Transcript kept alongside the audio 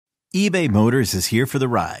eBay Motors is here for the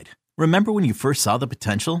ride. Remember when you first saw the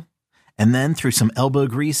potential? And then through some elbow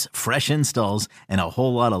grease, fresh installs, and a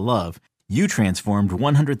whole lot of love, you transformed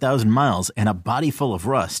 100,000 miles and a body full of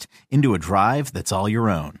rust into a drive that's all your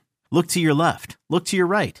own. Look to your left. Look to your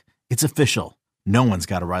right. It's official. No one's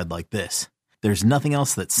got a ride like this. There's nothing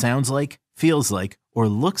else that sounds like, feels like, or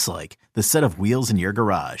looks like the set of wheels in your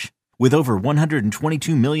garage. With over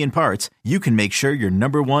 122 million parts, you can make sure your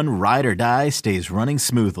number one ride or die stays running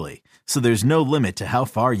smoothly. So there's no limit to how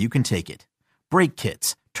far you can take it. Brake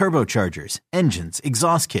kits, turbochargers, engines,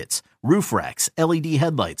 exhaust kits, roof racks, LED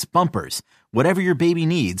headlights, bumpers, whatever your baby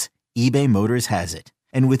needs, eBay Motors has it.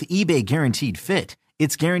 And with eBay Guaranteed Fit,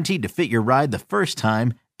 it's guaranteed to fit your ride the first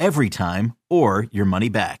time, every time, or your money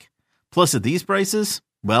back. Plus at these prices,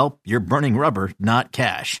 well, you're burning rubber, not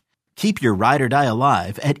cash. Keep your ride or die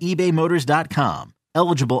alive at ebaymotors.com.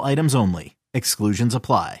 Eligible items only. Exclusions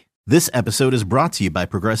apply. This episode is brought to you by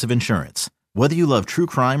Progressive Insurance. Whether you love true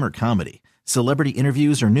crime or comedy, celebrity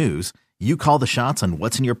interviews or news, you call the shots on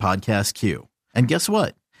what's in your podcast queue. And guess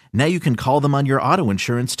what? Now you can call them on your auto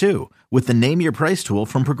insurance too with the Name Your Price tool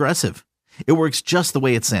from Progressive. It works just the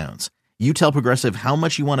way it sounds. You tell Progressive how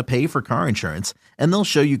much you want to pay for car insurance, and they'll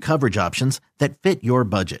show you coverage options that fit your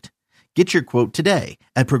budget. Get your quote today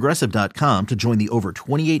at Progressive.com to join the over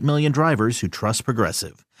 28 million drivers who trust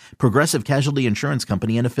Progressive. Progressive Casualty Insurance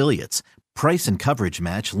Company and Affiliates. Price and coverage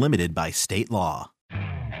match limited by state law.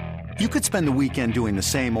 You could spend the weekend doing the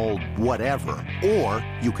same old whatever, or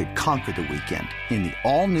you could conquer the weekend in the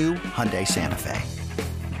all-new Hyundai Santa Fe.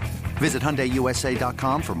 Visit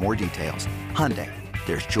HyundaiUSA.com for more details. Hyundai,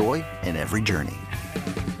 there's joy in every journey.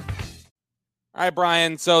 All right,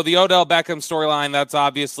 Brian. So the Odell Beckham storyline, that's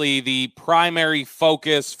obviously the primary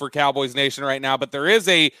focus for Cowboys Nation right now. But there is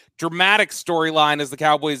a dramatic storyline as the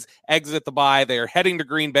Cowboys exit the bye. They are heading to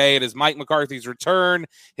Green Bay. It is Mike McCarthy's return,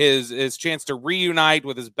 his chance to reunite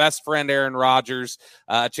with his best friend Aaron Rodgers,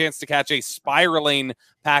 a chance to catch a spiraling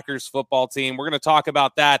Packers football team. We're going to talk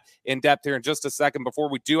about that in depth here in just a second. Before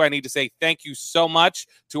we do, I need to say thank you so much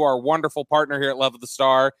to our wonderful partner here at Love of the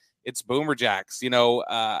Star. It's Boomer Jacks. You know,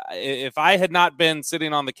 if I had not been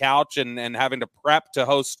sitting on the couch and having to prep to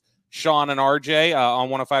host Sean and RJ on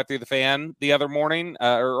 105.3 The Fan the other morning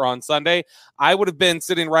or on Sunday, I would have been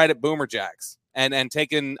sitting right at Boomer Jacks and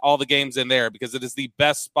taking all the games in there because it is the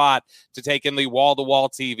best spot to take in the wall-to-wall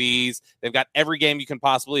TVs. They've got every game you can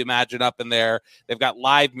possibly imagine up in there. They've got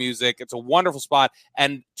live music. It's a wonderful spot.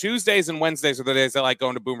 And Tuesdays and Wednesdays are the days I like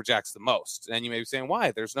going to Boomer Jacks the most. And you may be saying,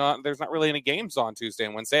 why? There's not really any games on Tuesday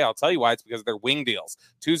and Wednesday. I'll tell you why. It's because of their wing deals.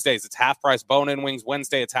 Tuesdays, it's half-price bone-in wings.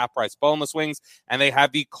 Wednesday, it's half-price boneless wings. And they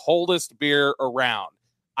have the coldest beer around.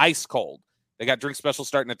 Ice cold. They got drink specials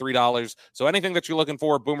starting at $3. So anything that you're looking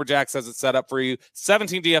for, Boomer Jacks has it set up for you.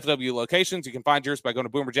 17 DFW locations. You can find yours by going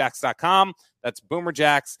to boomerjacks.com. That's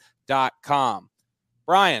boomerjacks.com.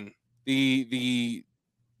 Brian, the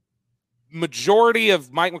majority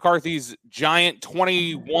of Mike McCarthy's giant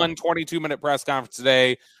 22-minute press conference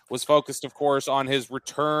today was focused, of course, on his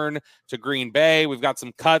return to Green Bay. We've got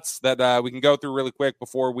some cuts that we can go through really quick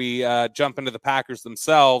before we jump into the Packers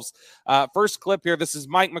themselves. First clip here. This is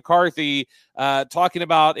Mike McCarthy talking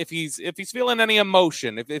about if he's feeling any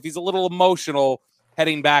emotion, if he's a little emotional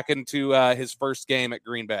heading back into his first game at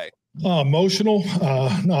Green Bay. Emotional?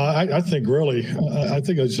 No, I think really, I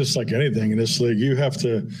think it's just like anything in this league. You have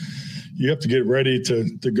to get ready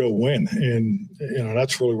to go win. And,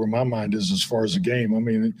 that's really where my mind is as far as the game. I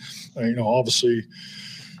mean, obviously,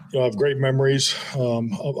 I have great memories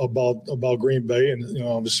about Green Bay and,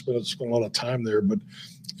 I've spent a lot of time there. But,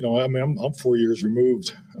 I'm 4 years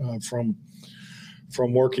removed from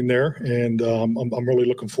working there. And I'm really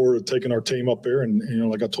looking forward to taking our team up there. And,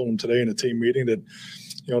 like I told them today in a team meeting that,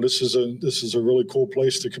 this is a really cool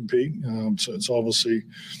place to compete. So it's obviously,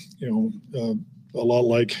 a lot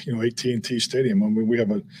like, AT&T Stadium. I mean, we have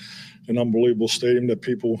an unbelievable stadium that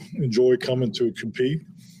people enjoy coming to compete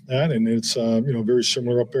at, and it's, very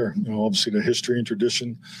similar up there. Obviously the history and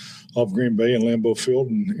tradition of Green Bay and Lambeau Field,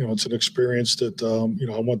 and, it's an experience that,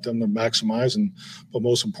 I want them to maximize, but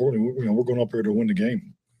most importantly, we're going up there to win the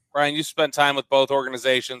game. Brian, you spent time with both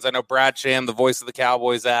organizations. I know Brad Sham, the voice of the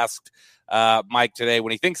Cowboys, asked Mike today,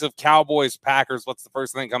 when he thinks of Cowboys, Packers, what's the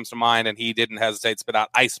first thing that comes to mind? And he didn't hesitate to spit out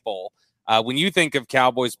Ice Bowl. When you think of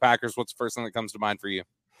Cowboys, Packers, what's the first thing that comes to mind for you?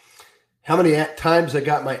 How many times I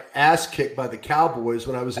got my ass kicked by the Cowboys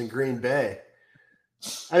when I was in Green Bay.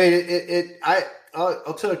 I mean,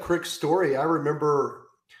 I'll tell a quick story. I remember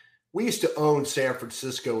we used to own San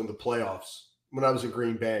Francisco in the playoffs when I was in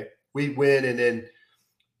Green Bay. We win and then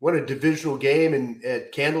won a divisional game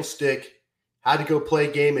at Candlestick, had to go play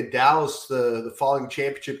a game in Dallas the following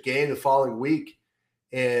championship game the following week.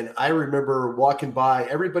 And I remember walking by,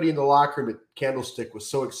 everybody in the locker room at Candlestick was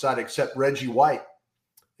so excited except Reggie White.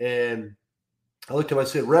 And I looked at him, I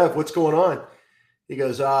said, Rev, what's going on? He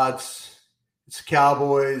goes, it's the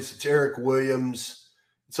Cowboys, it's Eric Williams,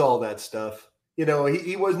 it's all that stuff.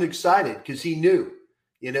 He wasn't excited because he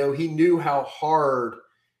knew how hard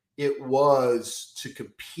it was to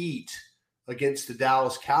compete against the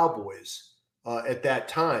Dallas Cowboys at that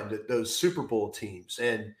time, those Super Bowl teams.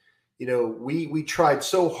 And, we tried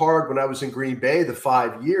so hard when I was in Green Bay the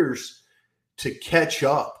 5 years to catch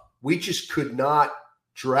up. We just could not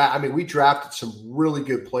draft. I mean, we drafted some really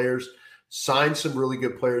good players, signed some really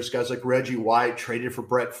good players, guys like Reggie White, traded for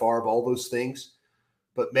Brett Favre, all those things.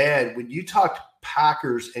 But, man, when you talked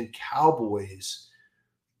Packers and Cowboys,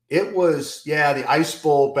 it was, the Ice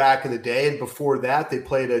Bowl back in the day. And before that, they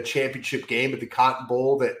played a championship game at the Cotton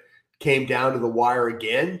Bowl that came down to the wire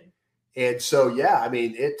again. And so,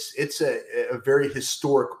 it's a very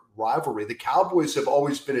historic rivalry. The Cowboys have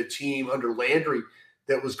always been a team under Landry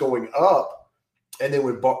that was going up. And then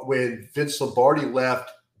when Vince Lombardi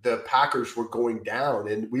left, the Packers were going down.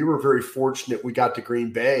 And we were very fortunate we got to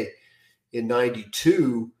Green Bay in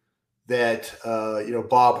 92 that,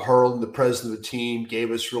 Bob Hurley, the president of the team,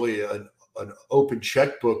 gave us really an open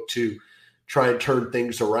checkbook to try and turn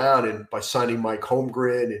things around. And by signing Mike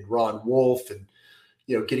Holmgren and Ron Wolf and,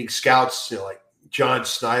 getting scouts, like John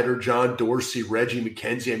Snyder, John Dorsey, Reggie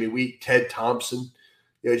McKenzie. I mean, Ted Thompson,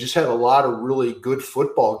 just had a lot of really good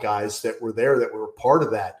football guys that were there that were a part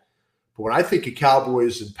of that. But when I think of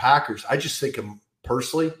Cowboys and Packers, I just think of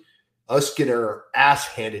personally us getting our ass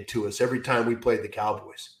handed to us every time we played the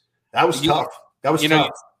Cowboys. That was tough. That was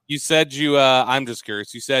tough. You said I'm just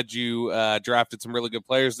curious. You said you drafted some really good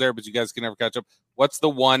players there, but you guys can never catch up. What's the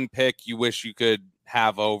one pick you wish you could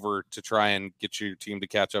have over to try and get your team to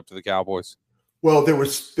catch up to the Cowboys? Well,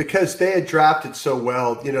 because they had drafted so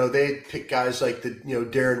well, they had picked guys like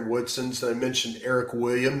Darren Woodson's, and I mentioned Eric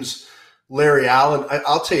Williams, Larry Allen.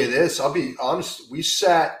 I'll tell you this, I'll be honest. We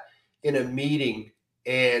sat in a meeting,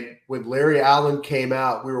 and when Larry Allen came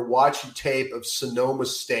out, we were watching tape of Sonoma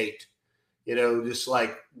State, just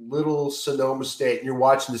like little Sonoma State, and you're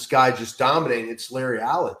watching this guy just dominating. It's Larry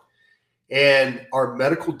Allen. And our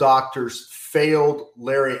medical doctors failed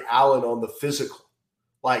Larry Allen on the physical,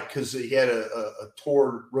 because he had a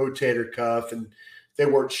torn rotator cuff, and they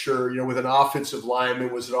weren't sure, with an offensive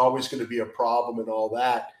lineman, was it always going to be a problem and all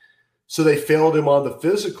that. So they failed him on the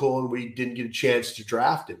physical, and we didn't get a chance to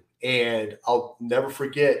draft him. And I'll never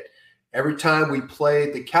forget, every time we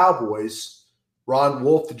played the Cowboys, Ron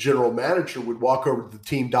Wolf, the general manager, would walk over to the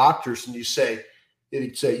team doctors, and he'd say,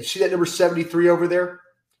 you see that number 73 over there?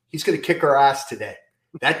 He's going to kick our ass today.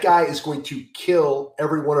 That guy is going to kill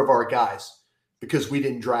every one of our guys because we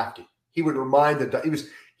didn't draft him. He would remind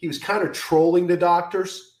he was kind of trolling the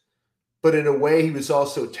doctors, but in a way he was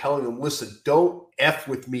also telling them, listen, don't F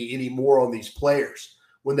with me anymore on these players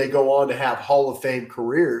when they go on to have Hall of Fame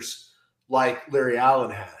careers like Larry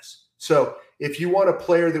Allen has. So if you want a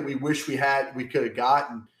player that we wish we could have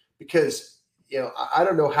gotten, because, I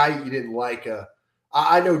don't know how you didn't like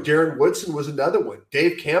I know Darren Woodson was another one.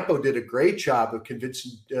 Dave Campo did a great job of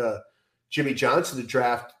convincing Jimmy Johnson to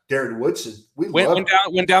draft Darren Woodson.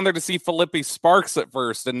 Went down there to see Felipe Sparks at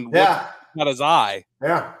first and looked at his eye.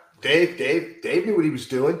 Yeah, Dave knew what he was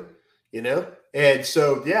doing, And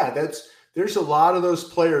so there's a lot of those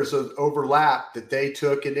players that overlap that they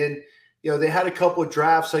took, and then they had a couple of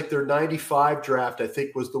drafts, like their 95 draft, I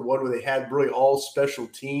think, was the one where they had really all special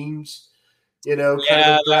teams. Kind of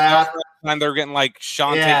draft. Time they're getting like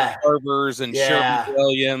Shante Carvers and Sherman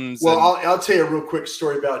Williams. Well, I'll tell you a real quick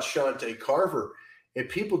story about Shante Carver, and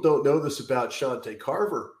people don't know this about Shante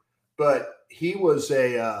Carver, but he was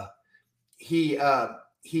he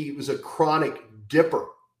was a chronic dipper,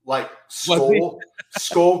 like Skull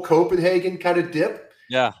Copenhagen kind of dip.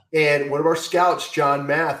 Yeah. And one of our scouts, John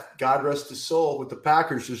Math, God rest his soul, with the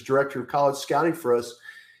Packers, was director of college scouting for us.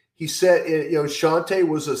 He said, Shante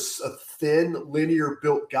was a thin, linear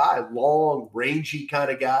built guy, long, rangy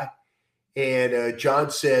kind of guy. And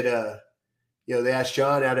John said, they asked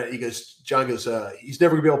John, John goes, he's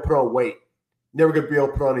never going to be able to put on weight. Never going to be able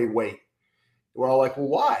to put on any weight. And we're all like, well,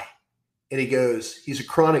 why? And he goes, he's a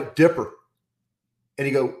chronic dipper. And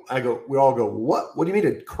we all go, what? What do you mean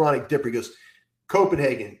a chronic dipper? He goes,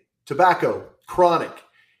 Copenhagen, tobacco, chronic.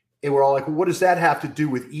 And we're all like, well, what does that have to do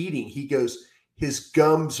with eating? He goes, his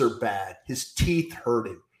gums are bad. His teeth hurt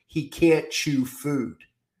him. He can't chew food.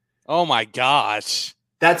 Oh my gosh.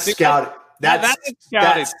 That's scouting. That's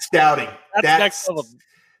scouting. That's next level.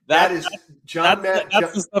 That's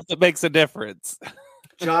the stuff that makes a difference.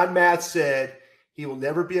 John Matt said he will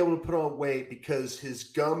never be able to put on weight because his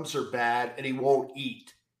gums are bad and he won't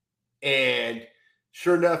eat. And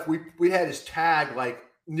sure enough, we had his tag like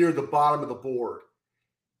near the bottom of the board,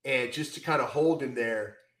 and just to kind of hold him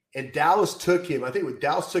there. And Dallas took him. I think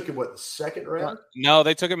Dallas took him, the second round? No,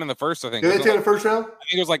 they took him in the first, I think. Did they take him in the first round? I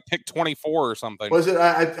think it was like pick 24 or something. Was it?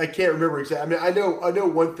 I can't remember exactly. I mean, I know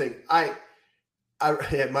one thing.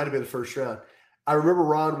 It might have been the first round. I remember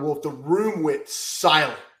Ron Wolf, the room went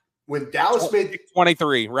silent when Dallas made pick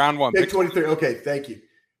 23, round one. Pick 23. Okay, thank you.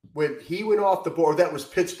 When he went off the board, that was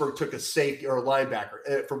Pittsburgh took a safety or a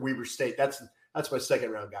linebacker from Weber State. That's my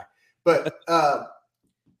second round guy. But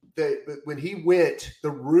when he went,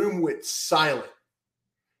 the room went silent.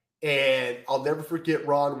 And I'll never forget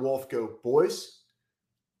Ron Wolf go, boys,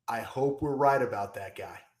 I hope we're right about that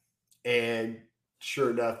guy. And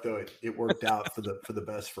sure enough, though, it worked out for the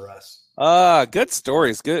best for us. Good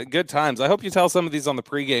stories, good times. I hope you tell some of these on the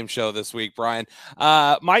pregame show this week, Brian.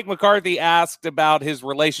 Mike McCarthy asked about his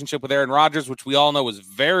relationship with Aaron Rodgers, which we all know is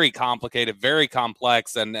very complicated, very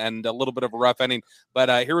complex, and a little bit of a rough ending.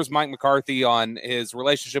 But here was Mike McCarthy on his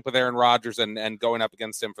relationship with Aaron Rodgers and going up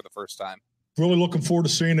against him for the first time. Really looking forward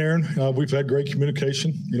to seeing Aaron. We've had great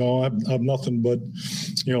communication. I have nothing but,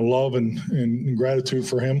 love and gratitude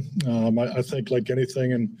for him. I think like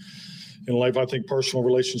anything in life, I think personal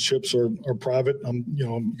relationships are private.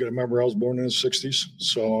 You got to remember I was born in the 60s,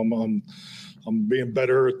 so I'm being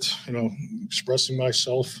better at, expressing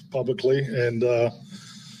myself publicly. And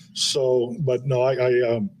but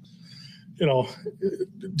no,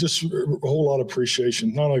 just a whole lot of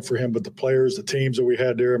appreciation, not only for him, but the players, the teams that we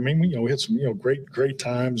had there. I mean, we had some, great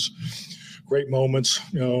times, great moments.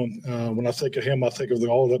 When I think of him, I think of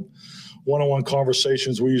all the one-on-one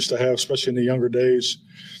conversations we used to have, especially in the younger days.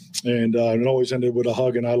 And it always ended with a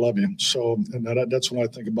hug and I love you. So, and that's when I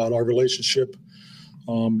think about our relationship.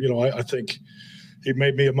 I think he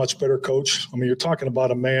made me a much better coach. I mean, you're talking about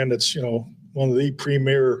a man that's, one of the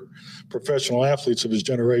premier professional athletes of his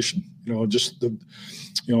generation. I've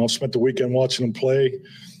spent the weekend watching him play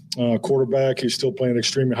quarterback. He's still playing at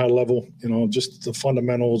extremely high level, just the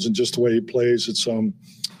fundamentals and just the way he plays. It's, he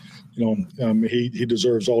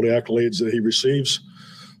deserves all the accolades that he receives.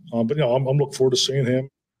 I'm looking forward to seeing him.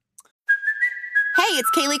 Hey,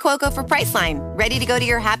 it's Kaylee Cuoco for Priceline. Ready to go to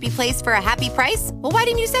your happy place for a happy price? Well, why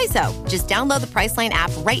didn't you say so? Just download the Priceline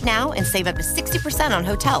app right now and save up to 60% on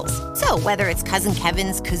hotels. So whether it's Cousin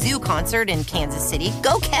Kevin's Kazoo Concert in Kansas City,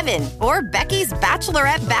 go Kevin, or Becky's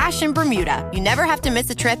Bachelorette Bash in Bermuda, you never have to miss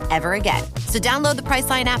a trip ever again. So download the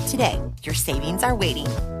Priceline app today. Your savings are waiting.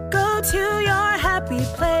 Go to your happy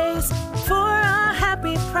place for a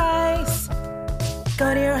happy price.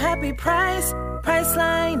 Go to your happy price,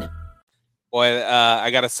 Priceline. Boy,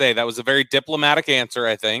 I got to say, that was a very diplomatic answer,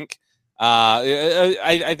 I think.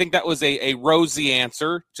 I think that was a rosy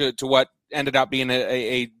answer to what ended up being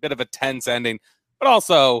a bit of a tense ending. But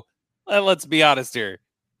also, let's be honest here.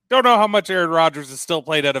 Don't know how much Aaron Rodgers is still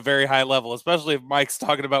played at a very high level, especially if Mike's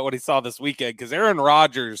talking about what he saw this weekend. Because Aaron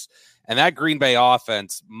Rodgers and that Green Bay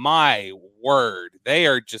offense, my word, they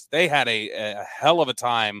had a hell of a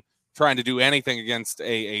time trying to do anything against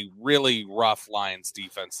a really rough Lions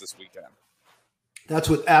defense this weekend. That's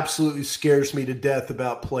what absolutely scares me to death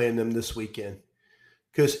about playing them this weekend,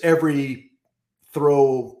 because every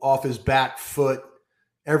throw off his back foot,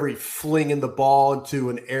 every flinging the ball into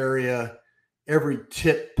an area, every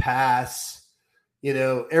tip pass,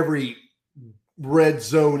 every red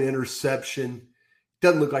zone interception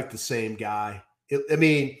doesn't look like the same guy.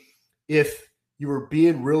 If you were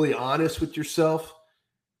being really honest with yourself,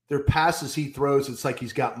 there are passes he throws, it's like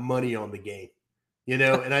he's got money on the game.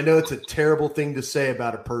 And I know it's a terrible thing to say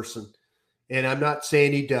about a person, and I'm not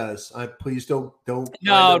saying he does. Please don't.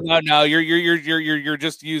 No. You're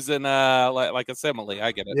just using like a simile.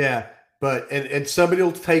 I get it. Yeah, but and somebody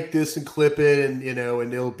will take this and clip it, and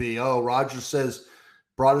and it'll be, Rodgers says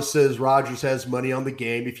Rodgers has money on the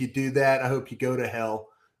game. If you do that, I hope you go to hell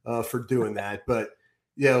for doing that. But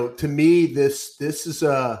to me, this is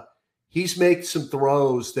he's made some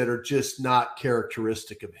throws that are just not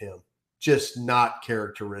characteristic of him. Just not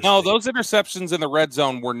characteristic. No, those interceptions in the red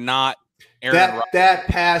zone were not Aaron Rodgers. That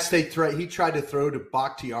pass he tried to throw to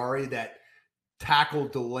Bakhtiari, that tackle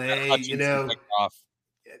delay,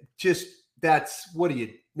 just that's what do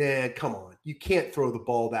you, man, come on. You can't throw the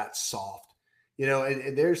ball that soft,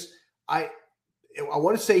 and there's, I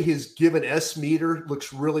want to say his given S meter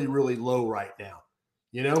looks really, really low right now.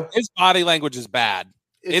 His body language is bad.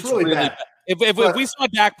 It's really bad. If we saw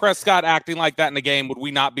Dak Prescott acting like that in the game, would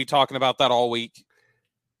we not be talking about that all week?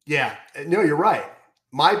 Yeah, no, you're right.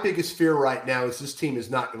 my biggest fear right now is this team is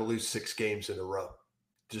not going to lose 6 games in a row.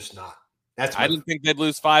 Just not. I didn't think they'd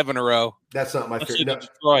lose 5 in a row. That's not my fear. No.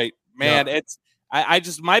 Detroit, man, no. I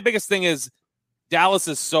just my biggest thing is Dallas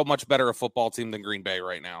is so much better a football team than Green Bay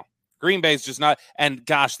right now. Green Bay's just not. And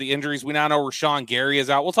gosh, the injuries. We now know Rashawn Gary is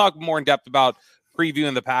out. We'll talk more in depth about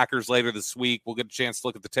previewing the Packers later this week. We'll get a chance to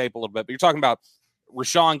look at the tape a little bit. But you're talking about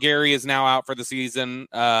Rashawn Gary is now out for the season.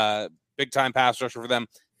 Big time pass rusher for them.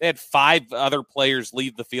 They had 5 other players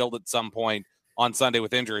leave the field at some point on Sunday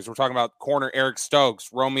with injuries. We're talking about corner Eric Stokes,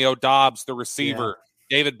 Romeo Dobbs, the receiver,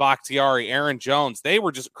 David Bakhtiari, Aaron Jones. They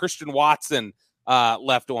were just Christian Watson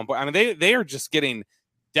left at one point. I mean, they are just getting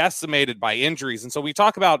decimated by injuries. And so we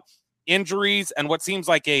talk about injuries and what seems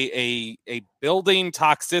like a building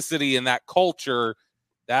toxicity in that culture.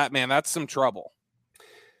 That's some trouble.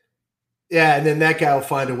 Yeah, and then that guy will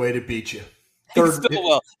find a way to beat you. He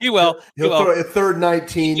will. He'll throw a third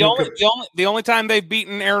 19. The only time they've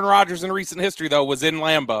beaten Aaron Rodgers in recent history, though, was in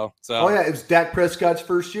Lambeau. So, it was Dak Prescott's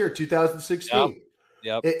first year, 2016.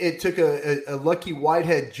 Yep. It took a Lucky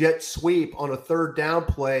Whitehead jet sweep on a third down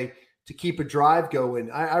play to keep a drive going.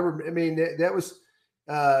 That was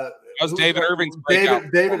David Irving's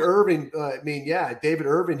breakout. David Irving. David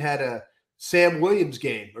Irving had a Sam Williams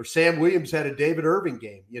game, or Sam Williams had a David Irving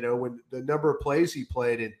game. When the number of plays he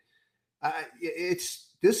played in.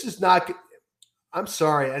 This is not. I'm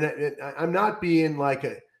sorry, and I'm not being like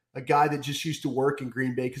a guy that just used to work in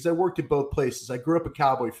Green Bay, because I worked at both places. I grew up a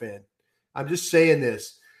Cowboy fan. I'm just saying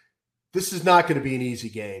this. This is not going to be an easy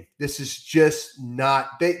game. This is just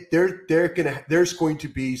not. There's going to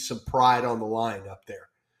be some pride on the line up there,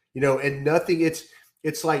 and nothing.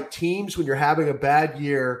 It's like teams when you're having a bad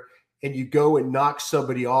year and you go and knock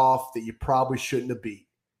somebody off that you probably shouldn't have beat.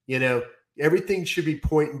 Everything should be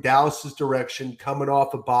pointing Dallas's direction, coming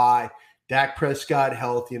off a bye, Dak Prescott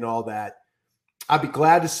healthy and all that. I'd be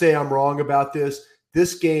glad to say I'm wrong about this.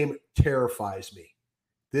 This game terrifies me.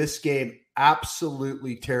 This game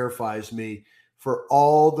absolutely terrifies me for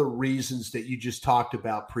all the reasons that you just talked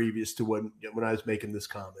about previous to when I was making this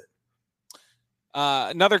comment.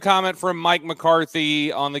 Another comment from Mike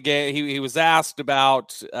McCarthy on the game. He was asked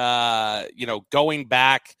about, going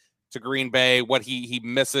back to Green Bay, what he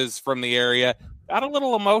misses from the area. Got a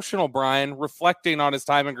little emotional, Brian, reflecting on his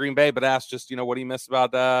time in Green Bay, but asked just, what he missed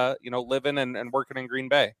about, living and working in Green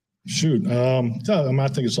Bay. Shoot. I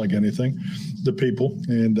think it's like anything, the people.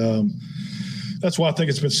 And that's why I think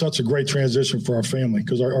it's been such a great transition for our family,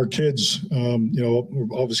 because our kids, were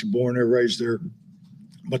obviously born there, raised there,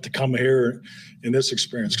 but to come here in this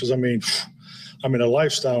experience, because a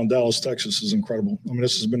lifestyle in Dallas, Texas is incredible.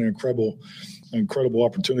 This has been an incredible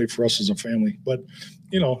opportunity for us as a family. But,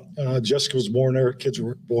 Jessica was born there. Kids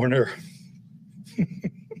were born there.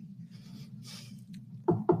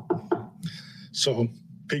 So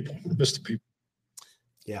people, Mr. People.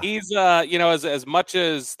 Yeah. He's, as much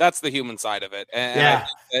as that's the human side of it. And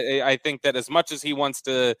I think that as much as he wants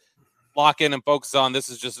to lock in and focus on, this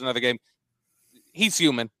is just another game. He's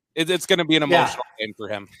human. It's going to be an emotional game for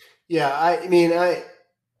him. Yeah.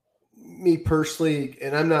 Me personally,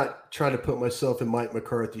 and I'm not trying to put myself in Mike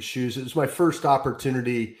McCarthy's shoes. It was my first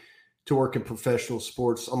opportunity to work in professional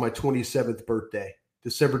sports on my 27th birthday.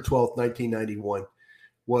 December 12th, 1991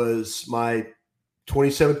 was my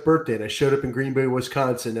 27th birthday. And I showed up in Green Bay,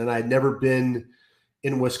 Wisconsin, and I'd never been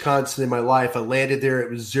in Wisconsin in my life. I landed there. It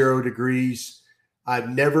was 0 degrees. I've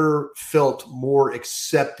never felt more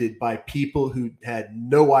accepted by people who had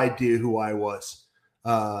no idea who I was.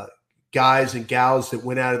 Guys and gals that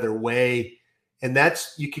went out of their way. And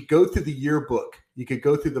you could go through the yearbook, you could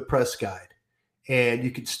go through the press guide, and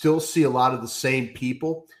you could still see a lot of the same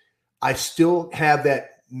people. I still have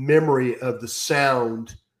that memory of the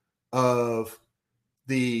sound of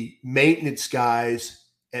the maintenance guys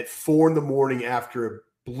at 4 a.m. after a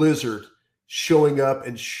blizzard showing up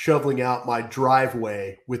and shoveling out my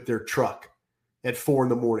driveway with their truck at 4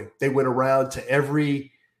 a.m. They went around to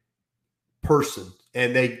every person,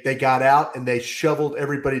 and they got out and they shoveled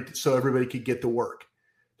everybody so everybody could get to work.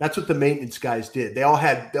 That's what the maintenance guys did. They all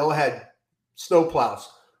had snow plows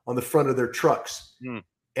on the front of their trucks.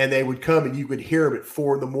 And they would come and you could hear them at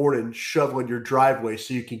 4 a.m. shoveling your driveway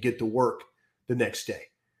so you can get to work the next day.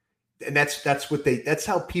 And that's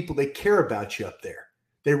how people, they care about you up there.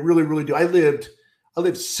 They really, really do. I lived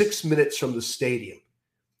 6 minutes from the stadium,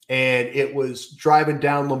 and it was driving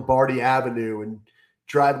down Lombardi Avenue and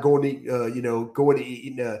going to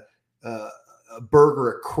eat a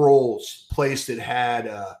burger at Kroll's place that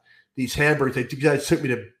had these hamburgers. You guys took me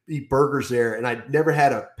to eat burgers there, and I'd never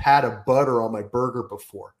had a pat of butter on my burger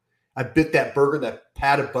before. I bit that burger, that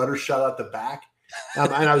pat of butter shot out the back.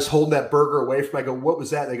 And I was holding that burger away from. I go, what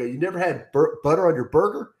was that? They go, you never had butter on your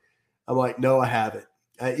burger? I'm like, no, I haven't.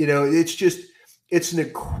 It's an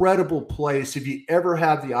incredible place. If you ever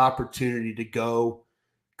have the opportunity to go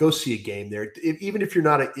see a game there, even if you're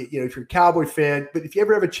not if you're a Cowboy fan, but if you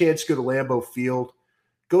ever have a chance to go to Lambeau Field,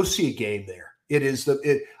 go see a game there. It is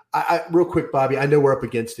real quick, Bobby, I know we're up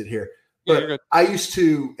against it here, but I used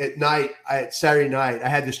to at Saturday night, I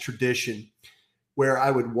had this tradition where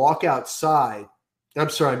I would walk outside. I'm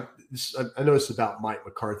sorry. I know it's about Mike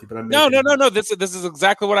McCarthy, but I'm no. This is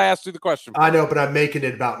exactly what I asked you the question for. I know, but I'm making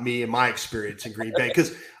it about me and my experience in Green Bay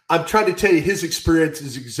because I'm trying to tell you his experience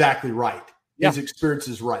is exactly right. His experience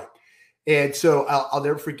is right. And so I'll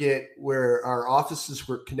never forget where our offices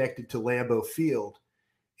were connected to Lambeau Field.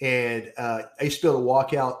 And I used to be able to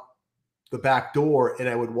walk out the back door and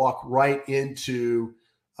I would walk right into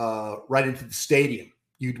the stadium.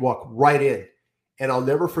 You'd walk right in. And I'll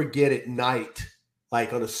never forget at night,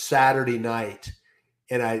 like on a Saturday night,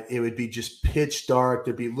 and it would be just pitch dark.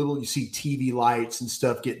 There'd be you see TV lights and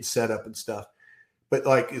stuff getting set up and stuff. But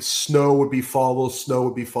like snow would be falling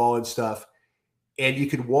and stuff. And you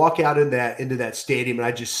could walk out into that stadium and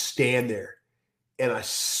I just stand there. And I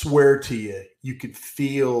swear to you, you could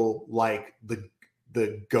feel like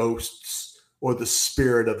the ghosts or the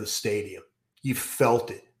spirit of the stadium. You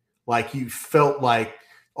felt it. Like you felt like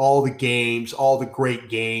all the games, all the great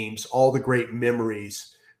games, all the great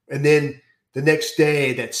memories. And then the next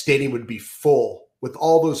day, that stadium would be full with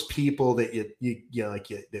all those people that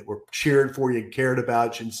that were cheering for you and cared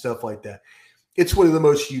about you and stuff like that. It's one of the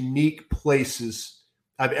most unique places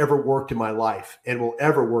I've ever worked in my life and will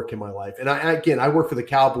ever work in my life. And I work for the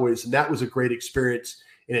Cowboys, and that was a great experience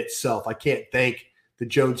in itself. I can't thank the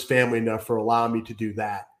Jones family enough for allowing me to do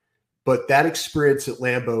that. But that experience at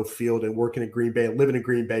Lambeau Field and working in Green Bay and living in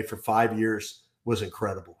Green Bay for 5 years was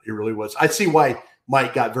incredible. It really was. I see why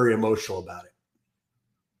Mike got very emotional about it.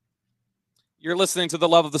 You're listening to the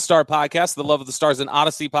Love of the Star podcast. The Love of the Star is an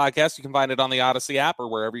Odyssey podcast. You can find it on the Odyssey app or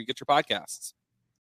wherever you get your podcasts.